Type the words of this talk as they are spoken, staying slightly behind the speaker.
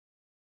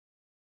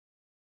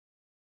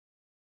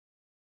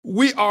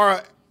We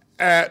are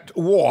at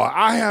war.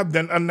 I have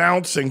been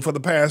announcing for the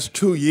past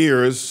 2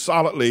 years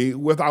solidly,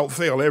 without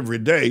fail, every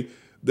day,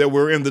 that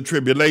we're in the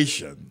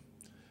tribulation.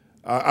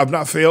 I've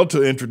not failed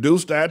to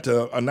introduce that,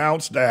 to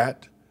announce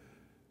that.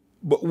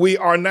 But we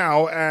are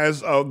now,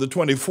 as of the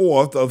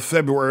 24th of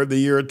February, the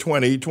year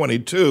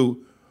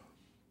 2022,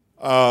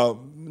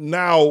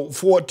 now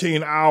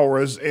 14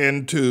 hours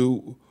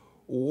into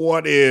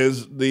what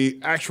is the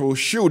actual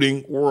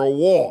shooting world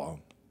war.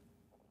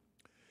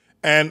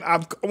 And I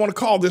want to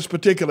call this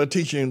particular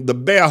teaching the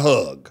bear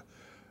hug.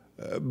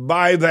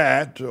 By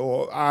that,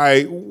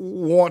 I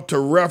want to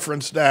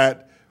reference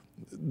that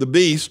the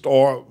beast,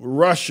 or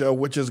Russia,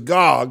 which is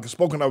Gog,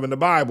 spoken of in the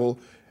Bible,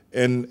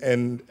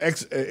 in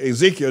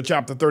Ezekiel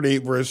chapter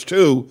 38, verse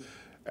 2,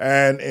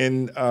 and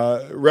in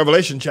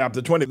Revelation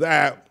chapter 20,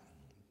 that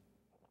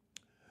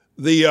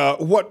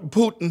what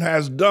Putin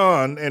has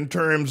done in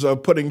terms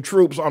of putting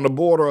troops on the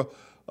border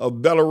of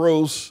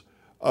Belarus,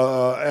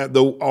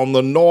 on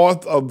the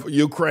north of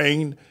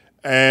Ukraine,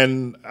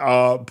 and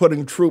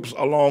putting troops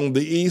along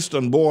the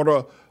eastern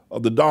border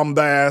of the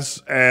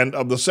Donbass and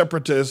of the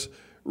separatist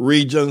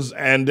regions,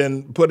 and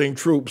then putting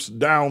troops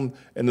down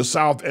in the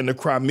south in the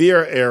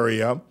Crimea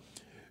area,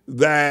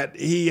 that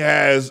he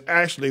has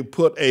actually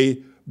put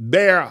a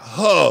bear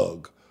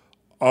hug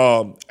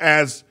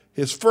as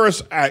his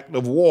first act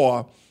of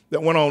war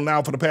that went on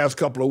now for the past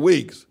couple of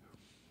weeks.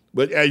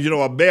 But as you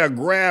know, a bear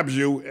grabs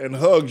you and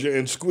hugs you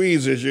and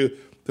squeezes you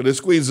till it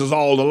squeezes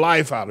all the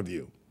life out of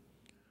you.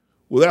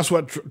 Well, that's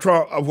what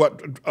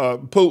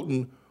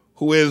Putin,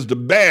 who is the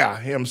bear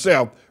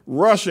himself.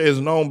 Russia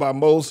is known by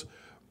most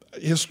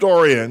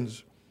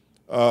historians,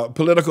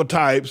 political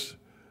types.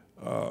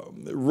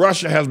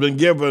 Russia has been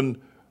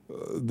given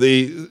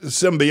the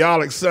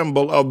symbiotic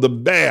symbol of the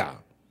bear.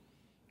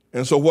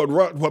 And so what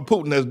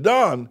Putin has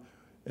done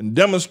in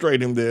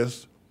demonstrating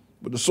this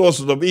with the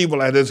sources of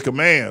evil at his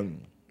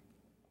command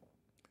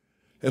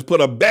has put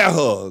a bear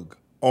hug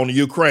on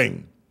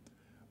Ukraine.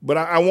 But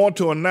I want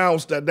to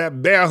announce that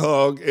that bear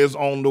hug is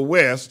on the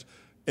West,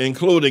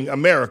 including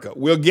America.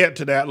 We'll get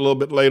to that a little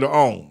bit later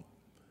on.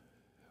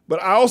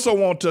 But I also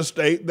want to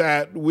state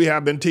that we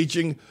have been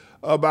teaching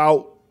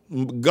about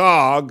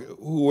Gog,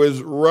 who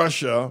is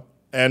Russia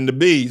and the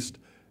beast,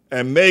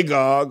 and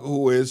Magog,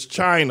 who is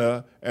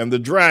China and the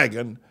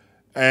dragon,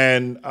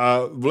 and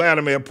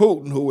Vladimir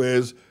Putin, who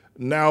is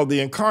now the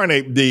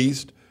incarnate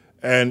beast,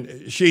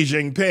 and Xi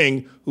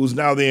Jinping, who's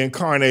now the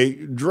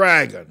incarnate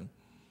dragon.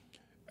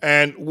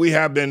 And we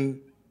have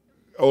been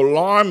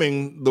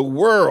alarming the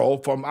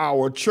world from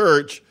our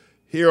church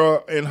here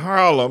in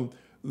Harlem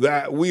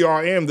that we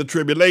are in the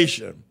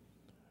tribulation.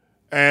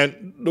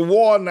 And the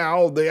war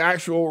now, the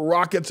actual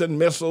rockets and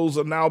missiles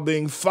are now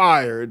being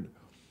fired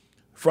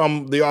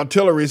from the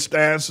artillery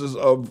stances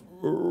of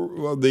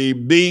the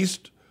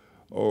beast,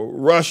 or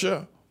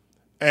Russia,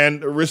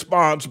 and a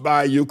response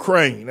by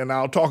Ukraine. And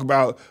I'll talk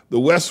about the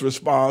West's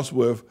response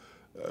with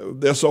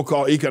their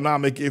so-called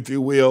economic, if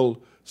you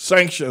will,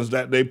 sanctions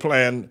that they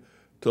plan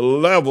to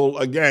level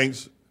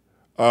against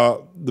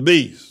the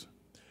beast.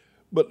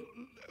 But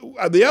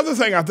the other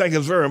thing I think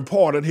is very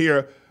important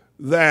here,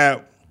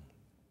 that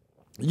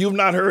you've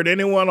not heard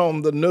anyone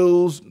on the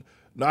news,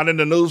 not in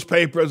the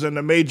newspapers and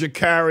the major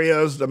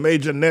carriers, the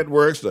major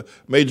networks, the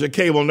major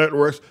cable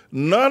networks,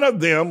 none of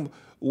them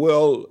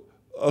will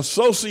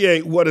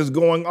associate what is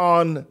going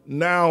on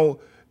now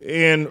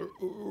in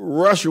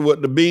Russia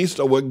with the beast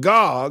or with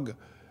Gog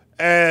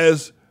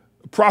as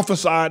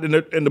prophesied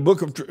in the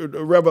book of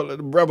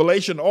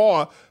Revelation,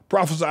 or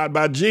prophesied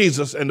by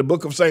Jesus in the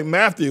book of St.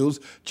 Matthew,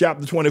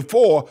 chapter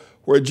 24,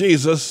 where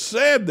Jesus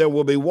said there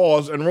will be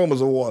wars and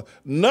rumors of war.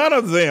 None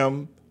of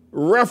them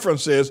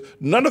references,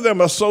 none of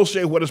them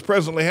associate what is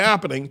presently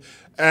happening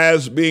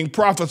as being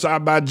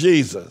prophesied by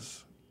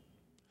Jesus.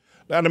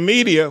 Now, the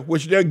media,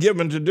 which they're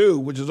given to do,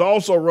 which is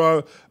also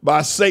run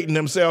by Satan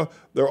himself,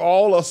 they're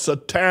all a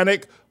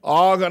satanic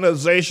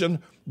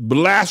organization,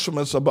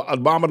 blasphemous,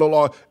 abominable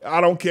law.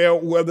 I don't care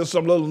whether it's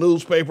some little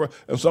newspaper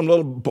in some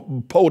little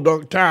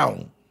podunk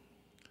town.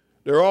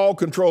 They're all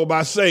controlled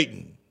by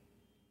Satan.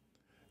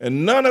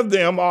 And none of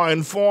them are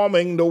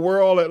informing the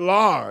world at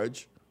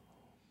large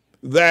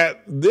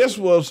that this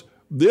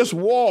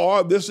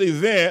war, this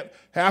event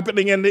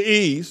happening in the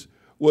East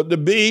with the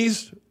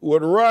beast,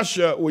 with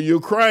Russia, with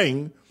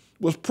Ukraine,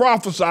 was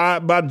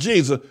prophesied by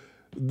Jesus.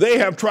 They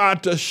have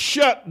tried to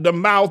shut the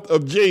mouth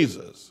of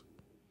Jesus.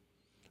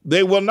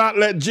 They will not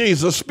let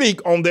Jesus speak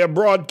on their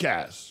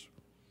broadcasts.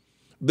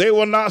 They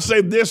will not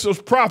say this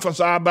was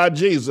prophesied by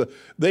Jesus.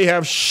 They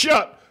have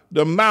shut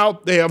the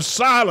mouth, they have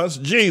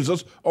silenced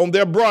Jesus on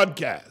their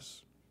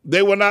broadcasts.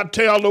 They will not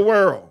tell the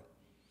world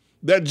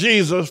that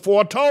Jesus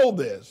foretold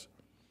this.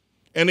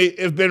 And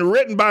it's been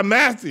written by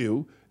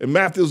Matthew in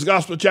Matthew's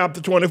Gospel, chapter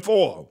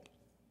 24,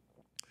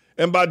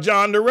 and by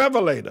John the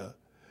Revelator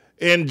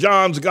in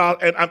John's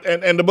Gospel,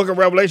 and the book of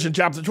Revelation,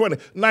 chapter 20,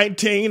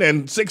 19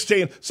 and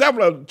 16,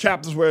 several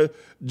chapters where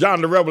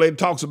John the Revelator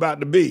talks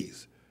about the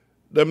beast.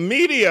 The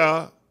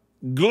media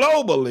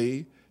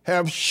globally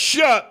have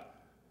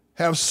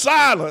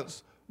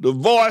silenced the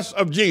voice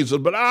of Jesus.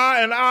 But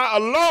I and I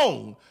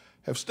alone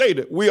have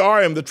stated we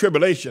are in the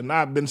tribulation.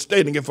 I've been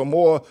stating it for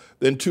more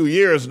than 2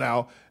 years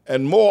now,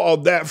 and more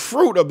of that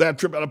fruit of that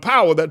the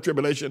power of that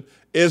tribulation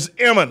is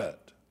imminent.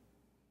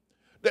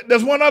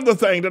 There's one other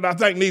thing that I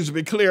think needs to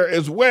be clear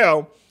as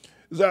well,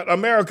 is that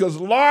America's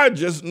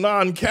largest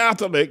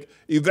non-Catholic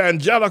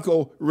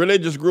evangelical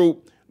religious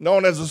group,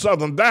 known as the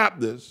Southern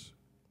Baptists,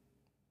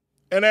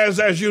 and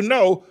as you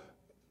know,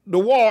 the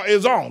war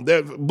is on.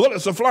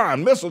 Bullets are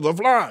flying, missiles are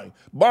flying,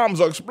 bombs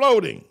are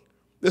exploding.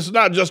 This is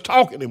not just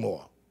talk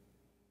anymore.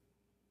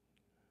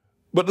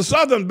 But the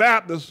Southern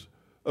Baptists,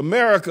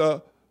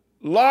 America's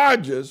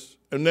largest,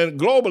 and then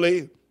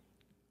globally,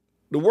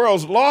 the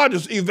world's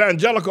largest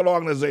evangelical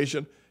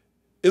organization,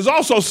 is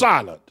also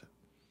silent.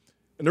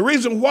 And the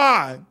reason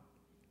why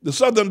the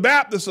Southern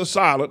Baptists are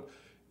silent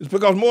is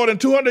because more than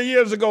 200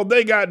 years ago,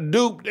 they got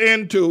duped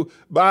into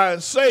by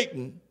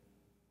Satan.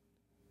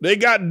 They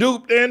got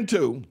duped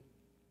into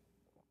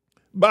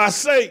by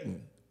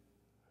Satan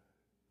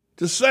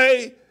to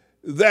say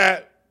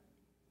that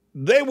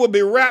they will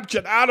be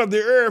raptured out of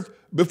the earth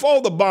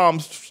before the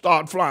bombs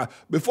start flying,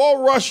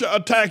 before Russia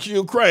attacks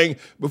Ukraine,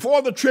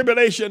 before the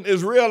tribulation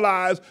is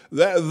realized,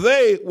 that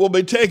they will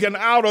be taken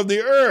out of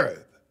the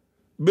earth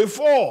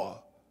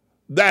before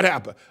that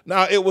happened.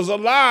 Now, it was a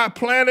lie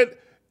planted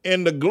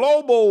in the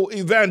global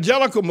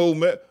evangelical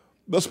movement,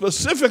 but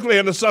specifically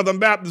in the Southern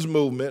Baptist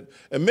movement.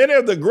 And many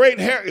of the great,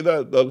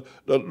 the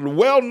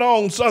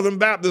well-known Southern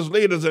Baptist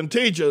leaders and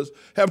teachers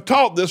have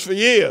taught this for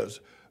years,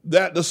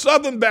 that the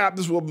Southern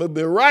Baptists will be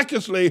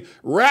miraculously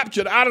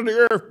raptured out of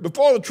the earth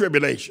before the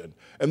tribulation,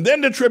 and then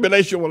the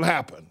tribulation will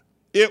happen.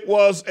 It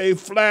was a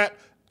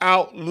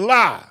flat-out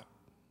lie.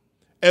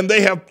 And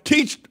they have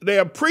preached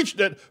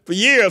it for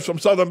years from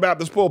Southern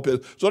Baptist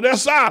pulpits, so they're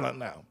silent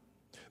now.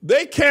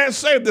 They can't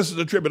say this is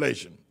the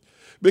tribulation,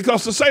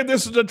 because to say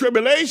this is the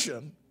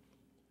tribulation,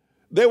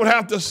 they would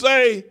have to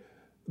say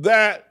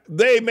that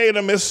they made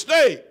a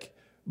mistake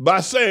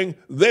by saying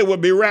they would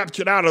be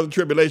raptured out of the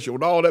tribulation,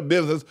 with all that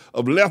business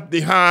of left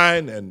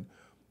behind and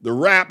the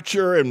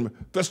rapture and 1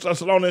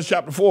 Thessalonians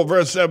chapter 4,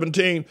 verse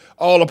 17,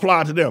 all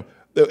apply to them.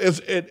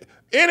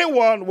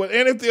 Anyone with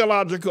any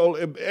theological,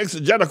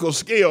 exegetical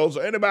skills,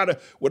 or anybody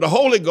with the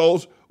Holy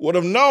Ghost would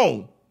have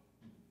known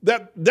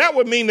that that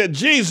would mean that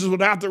Jesus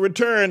would have to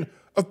return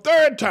a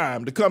third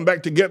time to come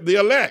back to get the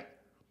elect,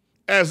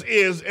 as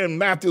is in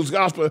Matthew's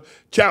Gospel,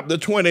 chapter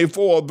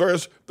 24,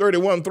 verse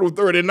 31 through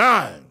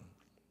 39.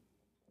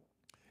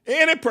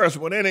 Any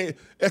person with any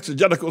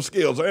exegetical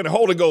skills or any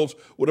Holy Ghost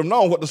would have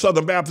known what the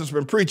Southern Baptists have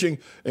been preaching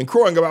and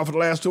crowing about for the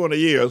last 200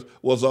 years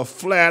was a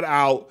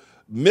flat-out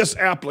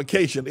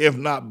misapplication, if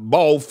not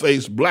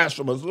bald-faced,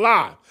 blasphemous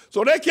lie.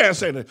 So they can't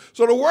say that.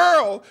 So the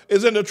world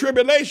is in the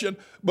tribulation,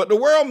 but the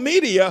world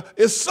media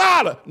is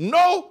silent.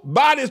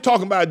 Nobody's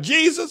talking about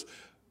Jesus.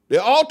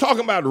 They're all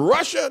talking about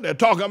Russia. They're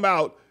talking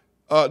about,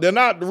 they're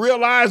not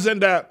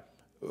realizing that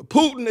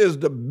Putin is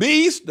the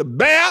beast, the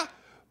bear.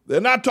 They're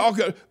not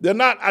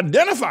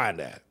identifying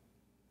that.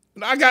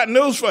 And I got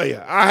news for you.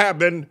 I have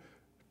been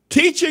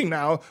teaching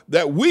now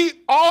that we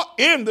are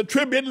in the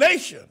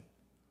tribulation.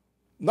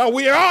 Now,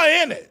 we are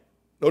in it,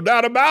 no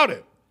doubt about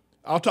it.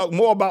 I'll talk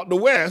more about the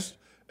West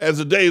as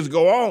the days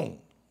go on.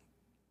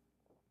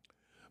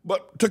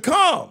 But to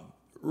come,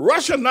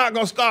 Russia's not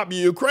going to stop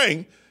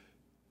Ukraine.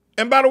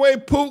 And by the way,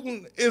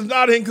 Putin is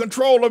not in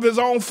control of his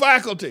own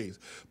faculties.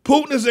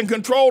 Putin is in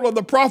control of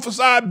the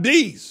prophesied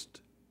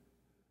beast.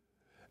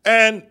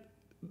 And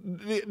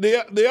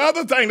the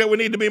other thing that we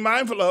need to be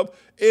mindful of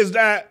is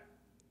that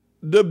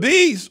the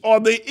beast, or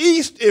the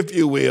East, if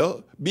you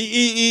will,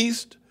 B-E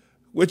East,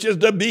 which is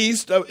the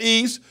beast of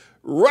East,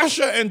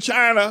 Russia and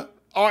China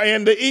are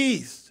in the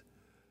East.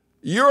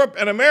 Europe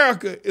and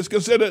America is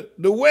considered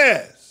the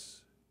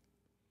West.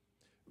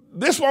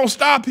 This won't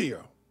stop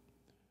here.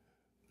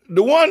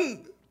 The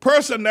one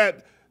person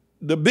that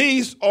the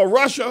beast or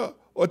Russia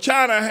or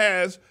China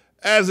has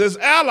as its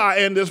ally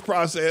in this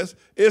process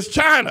is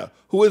China,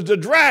 who is the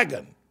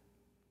dragon.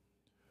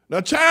 Now,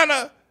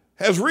 China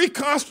has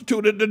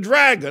reconstituted the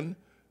dragon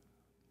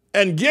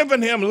and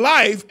given him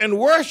life and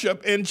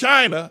worship in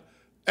China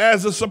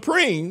as a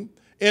supreme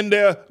in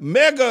their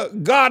mega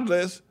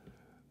godless,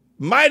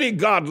 mighty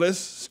godless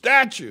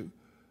statue.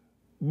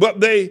 But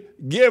they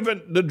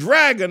given the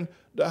dragon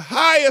the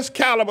highest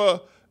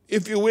caliber,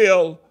 if you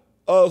will,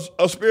 of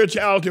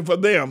spirituality for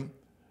them.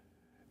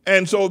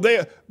 And so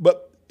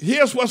but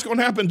here's what's going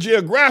to happen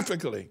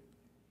geographically.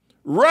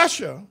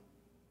 Russia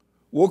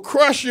will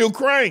crush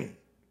Ukraine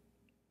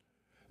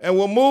and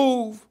will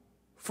move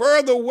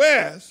further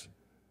west,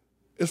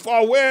 as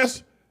far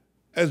west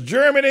as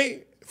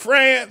Germany,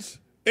 France,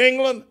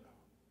 England,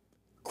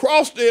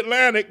 cross the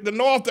Atlantic, the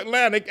North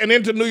Atlantic, and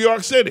into New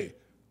York City.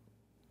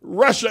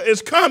 Russia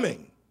is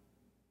coming.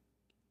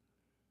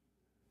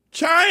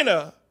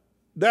 China,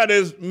 that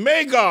is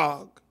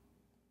Magog,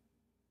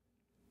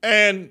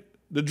 and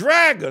the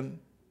dragon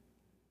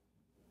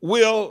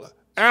will,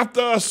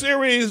 after a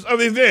series of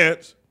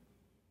events,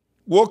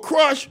 will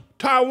crush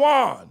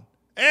Taiwan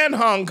and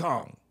Hong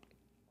Kong.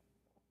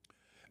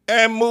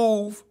 and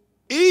move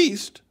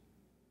east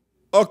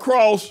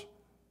across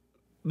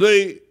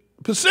the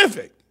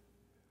Pacific.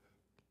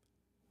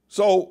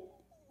 So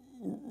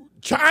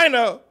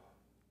China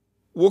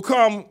will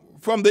come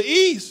from the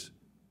east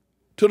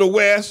to the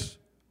west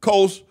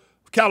coast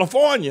of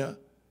California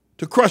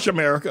to crush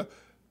America.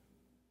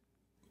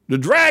 The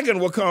dragon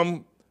will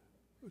come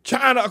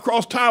China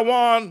across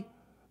Taiwan,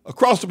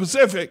 across the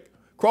Pacific,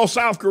 across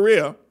South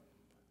Korea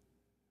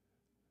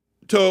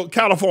to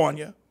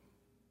California.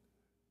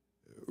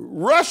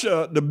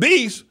 Russia, the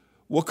beast,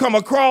 will come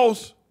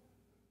across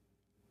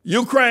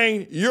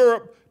Ukraine,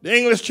 Europe, the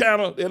English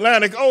Channel, the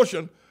Atlantic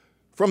Ocean,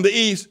 from the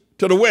east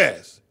to the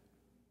west.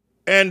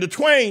 And the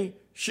twain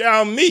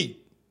shall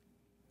meet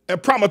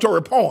at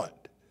Promontory Point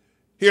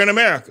here in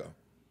America.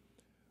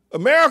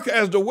 America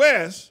as the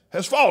West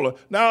has fallen.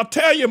 Now, I'll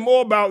tell you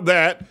more about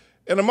that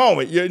in a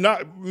moment.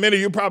 Many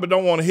of you probably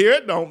don't want to hear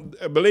it, don't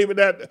believe it.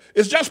 That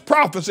it's just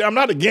prophecy. I'm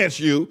not against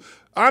you.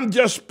 I'm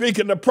just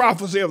speaking the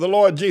prophecy of the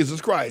Lord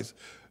Jesus Christ.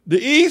 The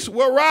east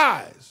will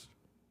rise.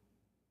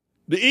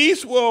 The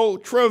east will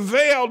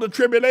travail the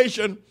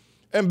tribulation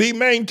and be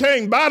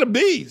maintained by the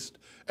beast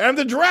and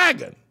the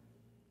dragon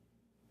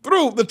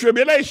through the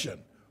tribulation.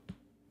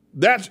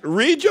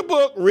 Read your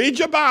book, read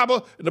your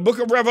Bible in the book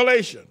of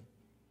Revelation.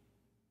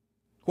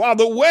 While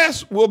the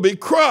West will be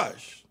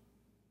crushed.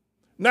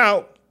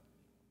 Now,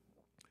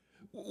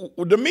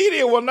 the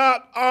media will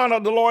not honor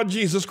the Lord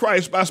Jesus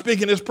Christ by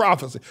speaking his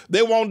prophecy.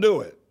 They won't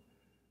do it.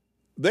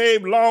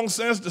 They've long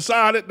since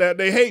decided that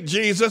they hate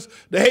Jesus.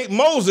 They hate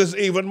Moses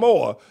even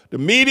more. The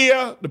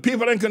media, the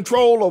people in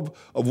control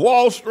of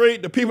Wall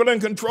Street, the people in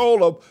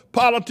control of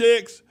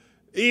politics,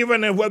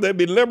 even whether it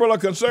be liberal or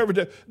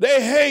conservative,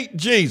 they hate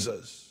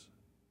Jesus.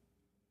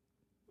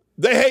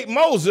 They hate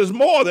Moses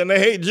more than they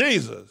hate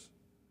Jesus.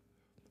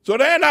 So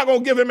they're not going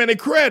to give him any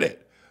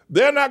credit.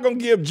 They're not going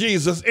to give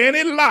Jesus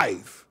any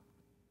life.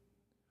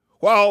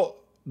 While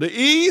the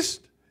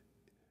East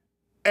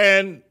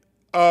and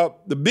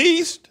the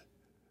beast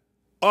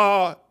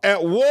are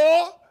at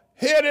war,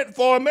 headed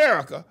for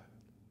America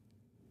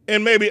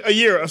in maybe a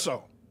year or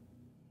so.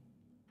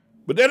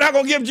 But they're not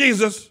going to give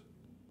Jesus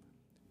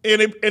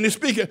any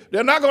speaking.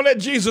 They're not going to let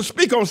Jesus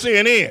speak on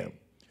CNN.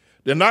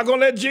 They're not going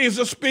to let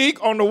Jesus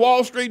speak on the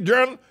Wall Street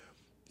Journal,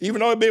 even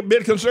though it be a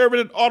bit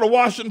conservative, or the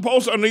Washington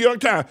Post or the New York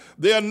Times.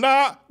 They're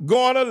not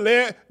going to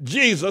let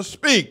Jesus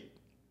speak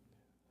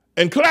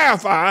and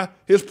clarify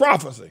his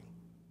prophecy.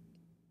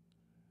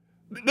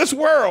 This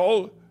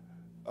world,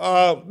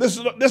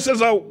 this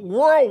is a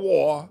world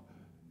war,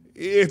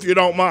 if you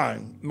don't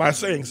mind my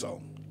saying so.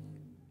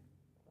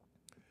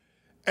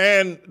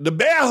 And the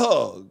bear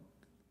hug,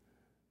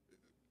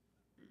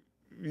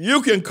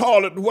 you can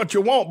call it what you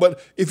want, but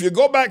if you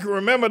go back and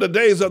remember the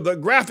days of the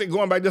graphic,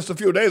 going back just a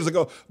few days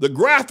ago, the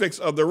graphics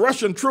of the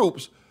Russian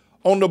troops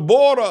on the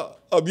border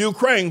of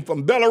Ukraine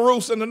from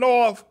Belarus in the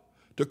north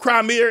to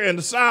Crimea in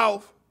the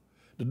south,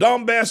 the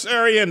Donbass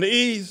area in the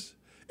east,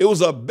 it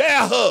was a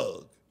bear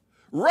hug.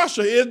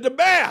 Russia is the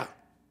bear.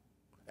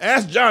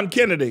 Ask John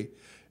Kennedy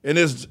and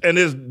his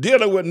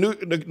dealing with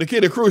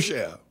Nikita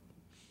Khrushchev.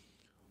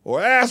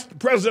 Or ask the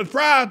president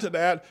prior to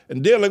that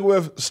and dealing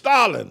with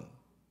Stalin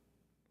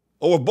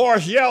or with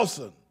Boris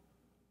Yeltsin.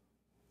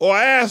 Or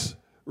ask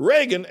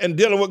Reagan and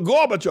dealing with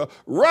Gorbachev.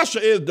 Russia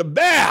is the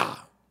bear.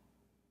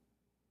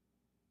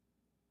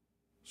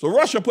 So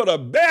Russia put a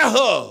bear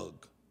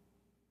hug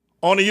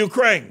on the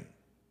Ukraine.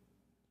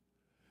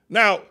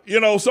 Now,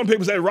 some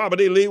people say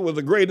Robert E. Lee was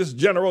the greatest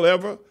general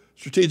ever,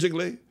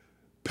 strategically.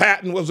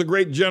 Patton was a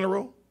great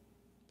general.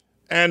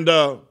 And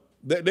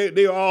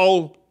they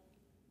all,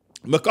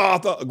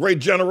 MacArthur, a great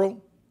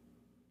general.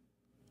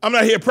 I'm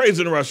not here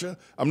praising Russia.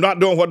 I'm not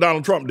doing what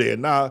Donald Trump did.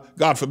 Now,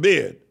 God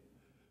forbid.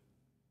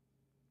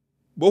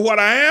 But what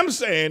I am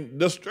saying,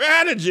 the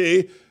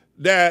strategy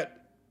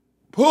that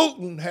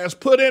Putin has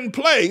put in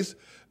place,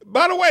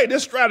 by the way,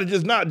 this strategy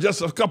is not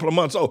just a couple of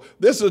months old.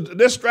 This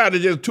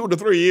strategy is 2 to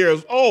 3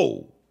 years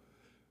old.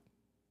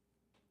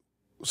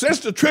 Since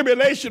the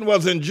tribulation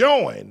was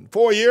enjoined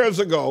 4 years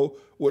ago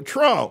with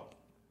Trump,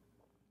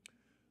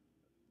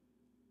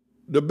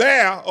 the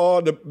bear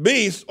or the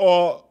beast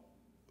or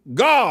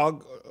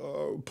Gog,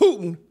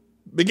 Putin,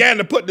 began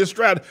to put this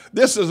strategy.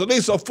 This is at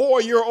least a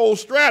 4-year-old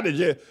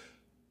strategy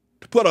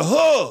to put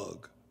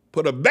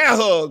a bear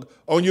hug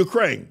on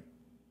Ukraine.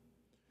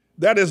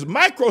 That is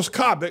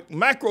microscopic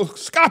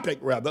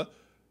rather,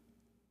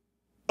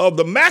 of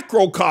the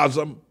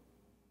macrocosm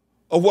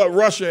of what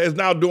Russia is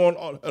now doing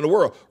in the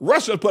world.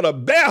 Russia put a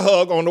bear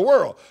hug on the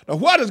world. Now,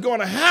 what is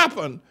going to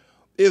happen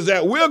is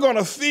that we're going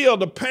to feel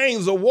the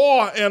pains of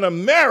war in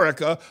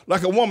America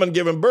like a woman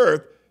giving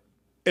birth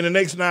in the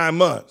next 9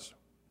 months.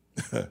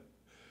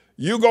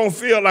 You're going to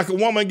feel like a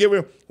woman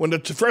when the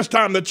first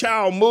time the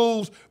child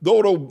moves,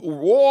 though the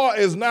war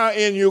is now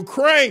in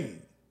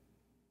Ukraine,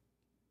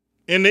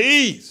 in the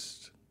east.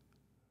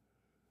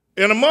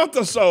 In a month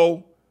or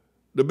so,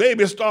 the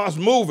baby starts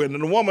moving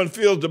and the woman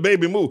feels the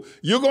baby move.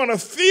 You're going to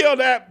feel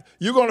that,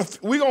 we're going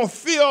to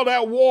feel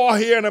that war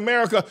here in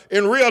America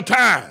in real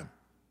time.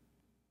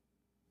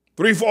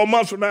 3-4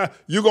 months from now,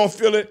 you're going to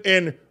feel it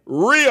in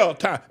real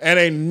time. And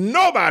ain't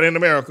nobody in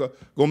America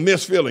going to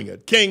miss feeling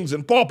it. Kings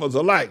and paupers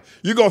alike.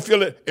 You're going to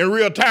feel it in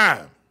real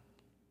time.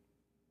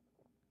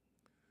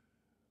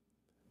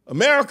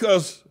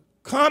 America's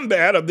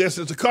combat of this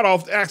is to cut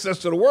off access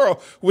to the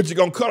world, which is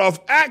going to cut off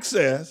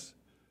access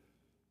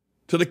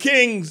to the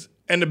kings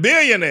and the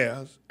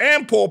billionaires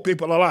and poor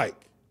people alike.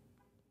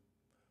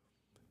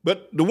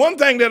 But the one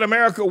thing that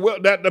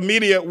that the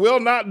media will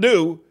not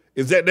do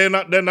is that they're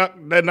not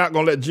going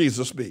to let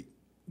Jesus speak.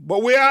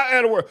 But we are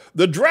at a world.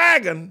 The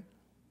dragon,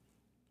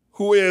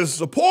 who is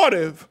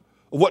supportive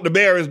of what the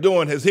bear is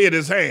doing, has hid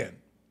his hand.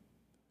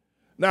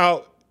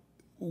 Now,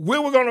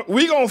 we're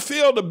gonna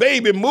feel the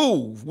baby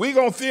move. We're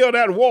gonna feel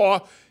that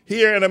war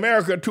here in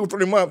America in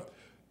 2-3 months.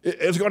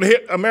 It's gonna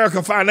hit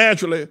America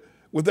financially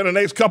within the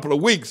next couple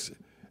of weeks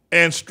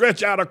and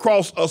stretch out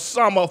across a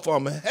summer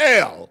from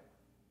hell.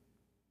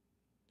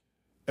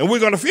 And we're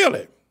gonna feel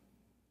it.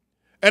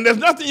 And there's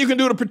nothing you can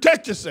do to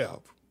protect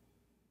yourself.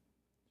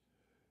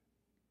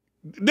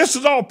 This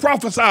is all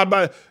prophesied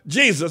by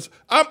Jesus.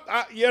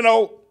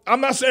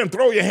 I'm not saying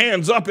throw your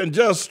hands up and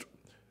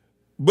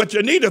but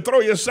you need to throw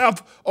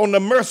yourself on the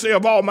mercy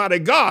of Almighty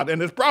God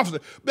and His prophecy.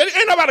 But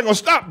ain't nobody going to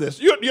stop this.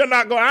 You're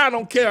not going, I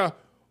don't care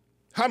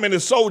how many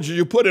soldiers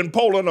you put in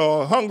Poland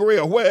or Hungary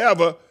or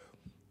wherever,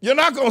 you're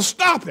not going to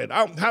stop it.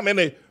 How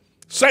many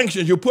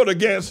sanctions you put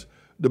against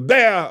the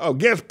bear,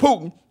 against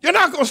Putin, you're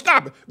not going to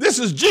stop it. This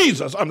is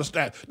Jesus,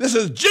 understand. This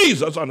is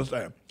Jesus,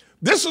 understand.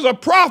 This is a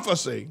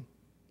prophecy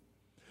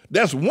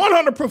that's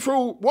 100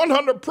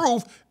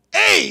 proof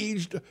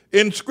aged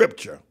in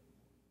Scripture.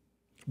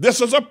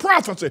 This is a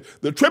prophecy,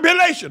 the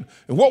tribulation.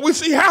 And what we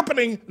see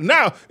happening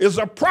now is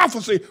a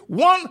prophecy,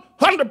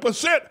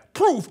 100%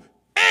 proof,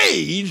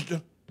 aged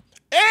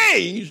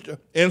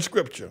in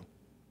Scripture.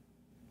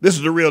 This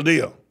is the real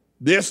deal.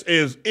 This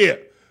is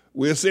it.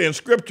 We're seeing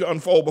Scripture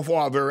unfold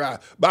before our very eyes.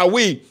 By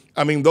we,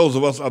 I mean those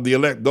of us of the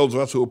elect, those of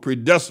us who are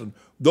predestined,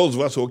 those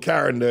of us who are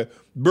carrying the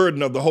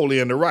burden of the holy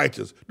and the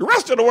righteous. The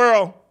rest of the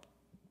world,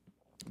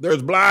 they're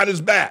as blind as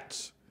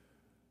bats.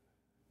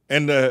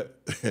 And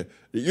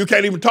you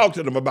can't even talk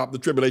to them about the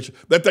tribulation.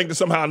 They think that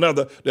somehow or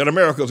another that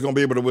America is going to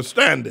be able to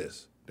withstand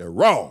this. They're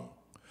wrong.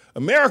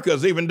 America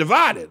is even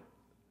divided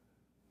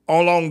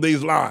along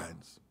these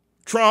lines.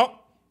 Trump,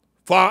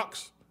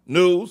 Fox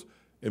News,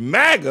 and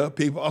MAGA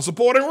people are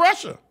supporting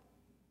Russia.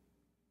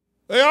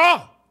 They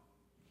are.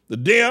 The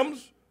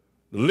Dems,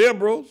 the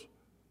liberals,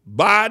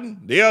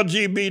 Biden, the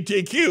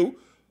LGBTQ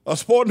are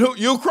supporting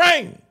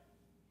Ukraine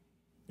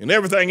and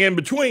everything in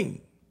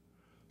between.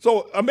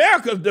 So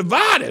America's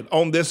divided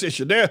on this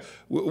issue.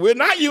 We're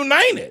not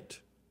united.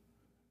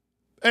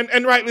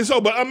 And rightly so.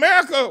 But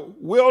America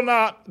will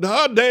not,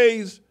 her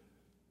days,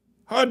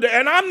 and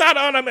I'm not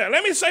un-American.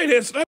 Let me say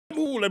this.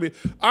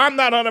 I'm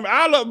not un-American.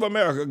 I love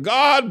America.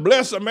 God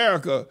bless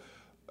America.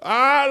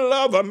 I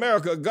love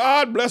America.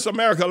 God bless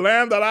America.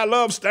 Land that I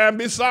love, stand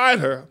beside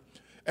her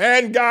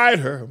and guide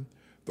her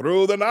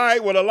through the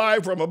night with a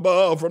light from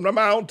above, from the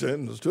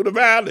mountains to the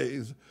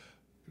valleys,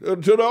 to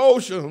the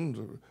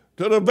oceans,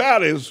 to the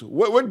valleys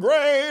with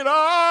grain.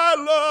 I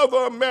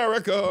love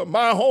America,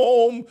 my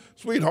home,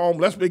 sweet home.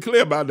 Let's be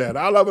clear about that.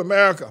 I love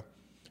America.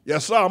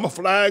 Yes, sir, I'm a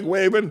flag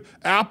waving,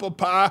 apple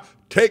pie,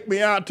 take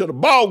me out to the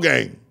ball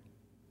game.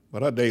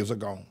 But her days are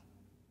gone.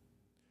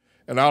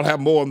 And I'll have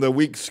more in the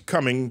weeks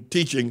coming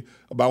teaching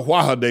about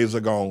why her days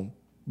are gone,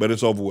 but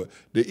it's over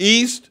with. The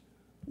East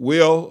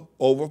will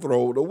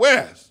overthrow the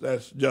West.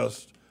 That's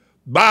just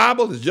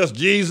Bible, it's just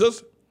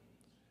Jesus.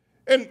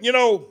 And,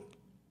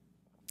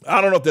 I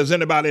don't know if there's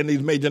anybody in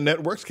these major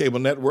networks, cable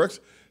networks,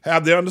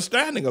 have the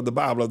understanding of the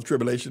Bible of the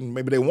tribulation.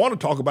 Maybe they want to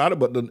talk about it,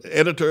 but the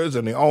editors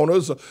and the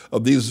owners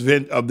of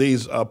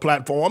these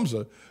platforms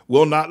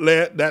will not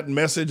let that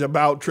message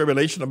about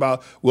tribulation,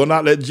 will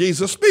not let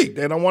Jesus speak.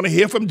 They don't want to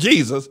hear from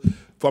Jesus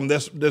from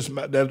this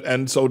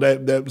and so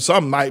that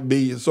some might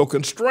be so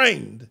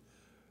constrained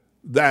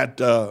that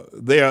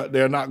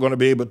they're not going to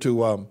be able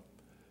to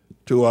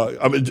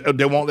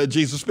they won't let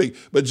Jesus speak.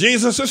 But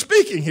Jesus is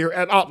speaking here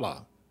at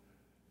ATLAH.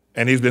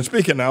 And he's been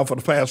speaking now for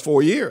the past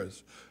 4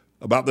 years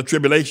about the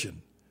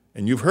tribulation.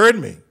 And you've heard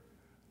me.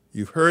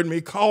 You've heard me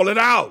call it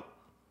out.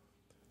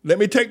 Let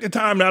me take the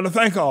time now to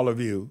thank all of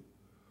you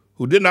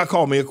who did not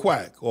call me a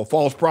quack or a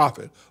false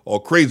prophet or a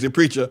crazy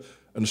preacher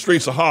in the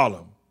streets of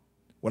Harlem.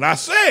 When I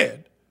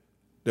said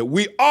that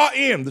we are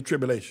in the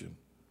tribulation,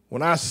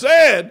 when I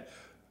said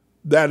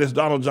that it's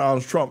Donald John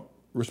Trump's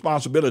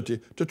responsibility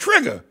to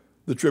trigger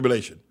the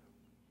tribulation,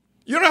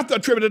 you don't have to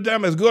attribute it to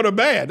them as good or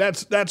bad.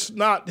 That's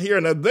not here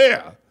and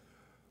there.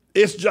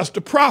 It's just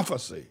a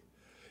prophecy.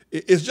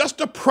 It's just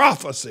a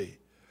prophecy.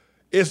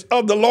 It's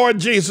of the Lord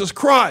Jesus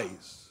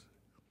Christ.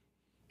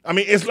 I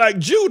mean, it's like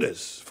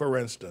Judas, for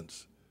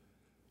instance.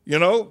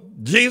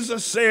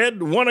 Jesus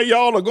said, one of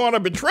y'all are going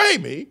to betray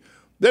me.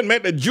 That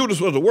meant that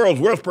Judas was the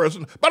world's worst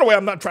person. By the way,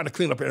 I'm not trying to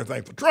clean up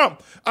anything for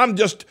Trump. I'm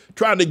just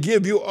trying to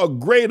give you a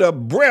greater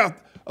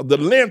breadth of the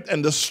length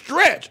and the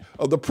stretch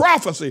of the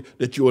prophecy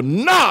that you are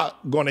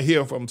not going to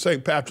hear from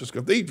St. Patrick's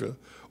Cathedral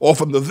or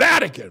from the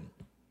Vatican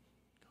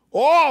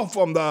or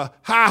from the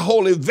High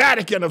Holy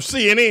Vatican of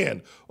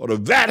CNN, or the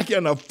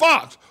Vatican of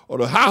Fox, or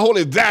the High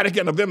Holy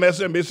Vatican of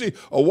MSNBC,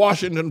 or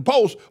Washington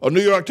Post, or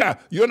New York Times.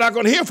 You're not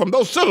going to hear from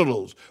those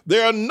citadels.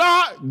 They're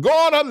not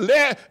going to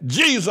let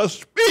Jesus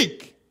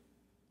speak.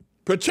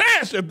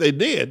 Perchance, if they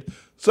did,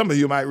 some of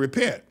you might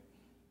repent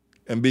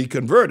and be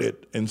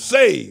converted and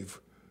saved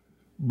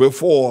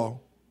before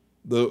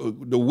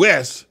the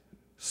West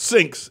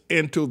sinks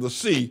into the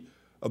sea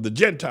of the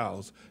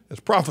Gentiles as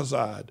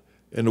prophesied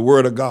in the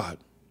Word of God.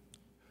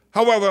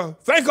 However,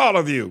 thank all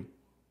of you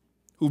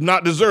who've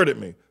not deserted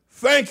me.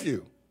 Thank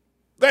you.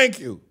 Thank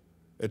you.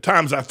 At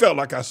times I felt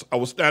like I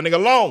was standing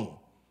alone.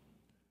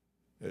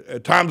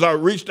 At times I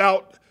reached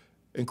out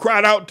and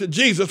cried out to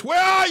Jesus, where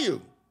are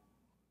you?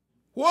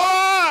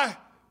 Why?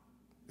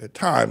 At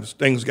times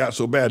things got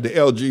so bad, the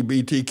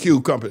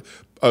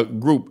LGBTQ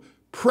group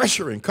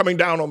pressuring, coming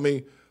down on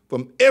me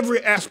from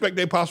every aspect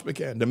they possibly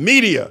can. The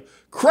media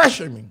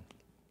crushing me.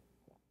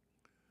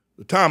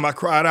 The time I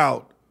cried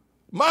out,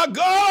 my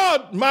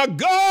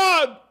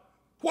God,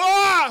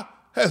 why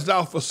hast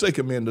thou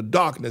forsaken me in the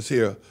darkness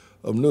here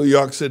of New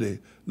York City,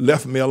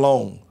 left me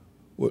alone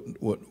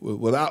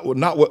without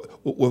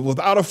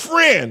a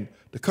friend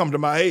to come to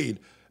my aid?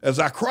 As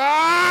I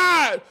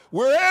cried,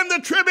 we're in the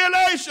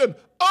tribulation.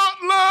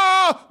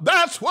 ATLAH,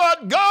 that's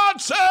what God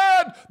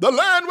said. The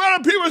land where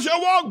the people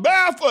shall walk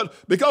barefoot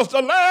because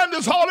the land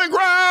is holy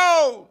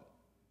ground.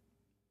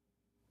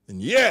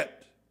 And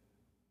yet,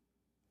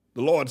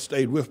 the Lord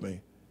stayed with me,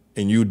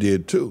 and you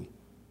did too.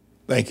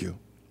 Thank you.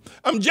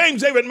 I'm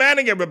James David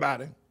Manning,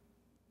 everybody.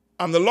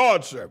 I'm the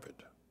Lord's servant.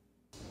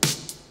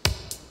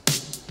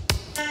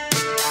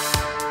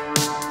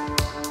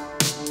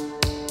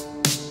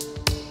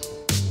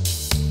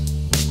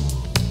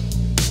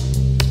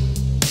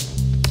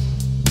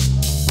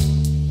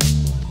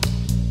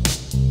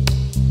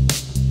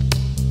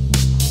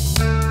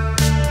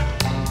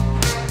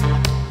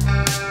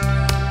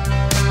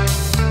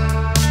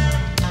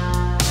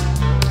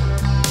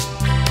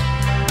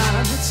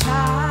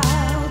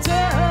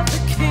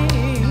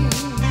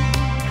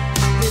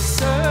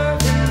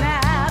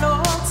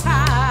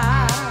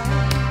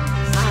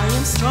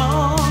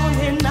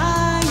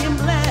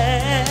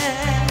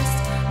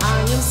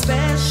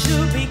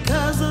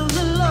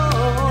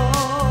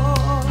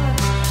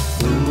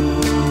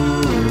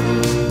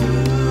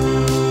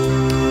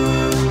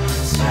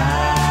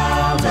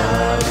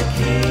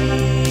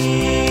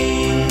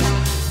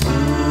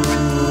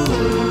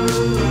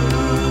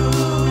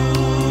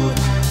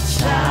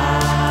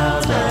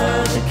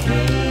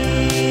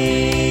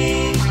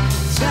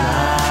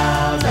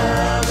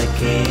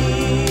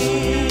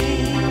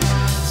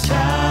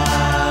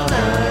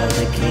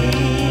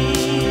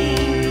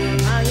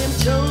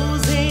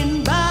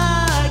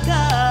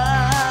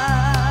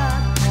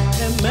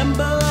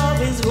 Remember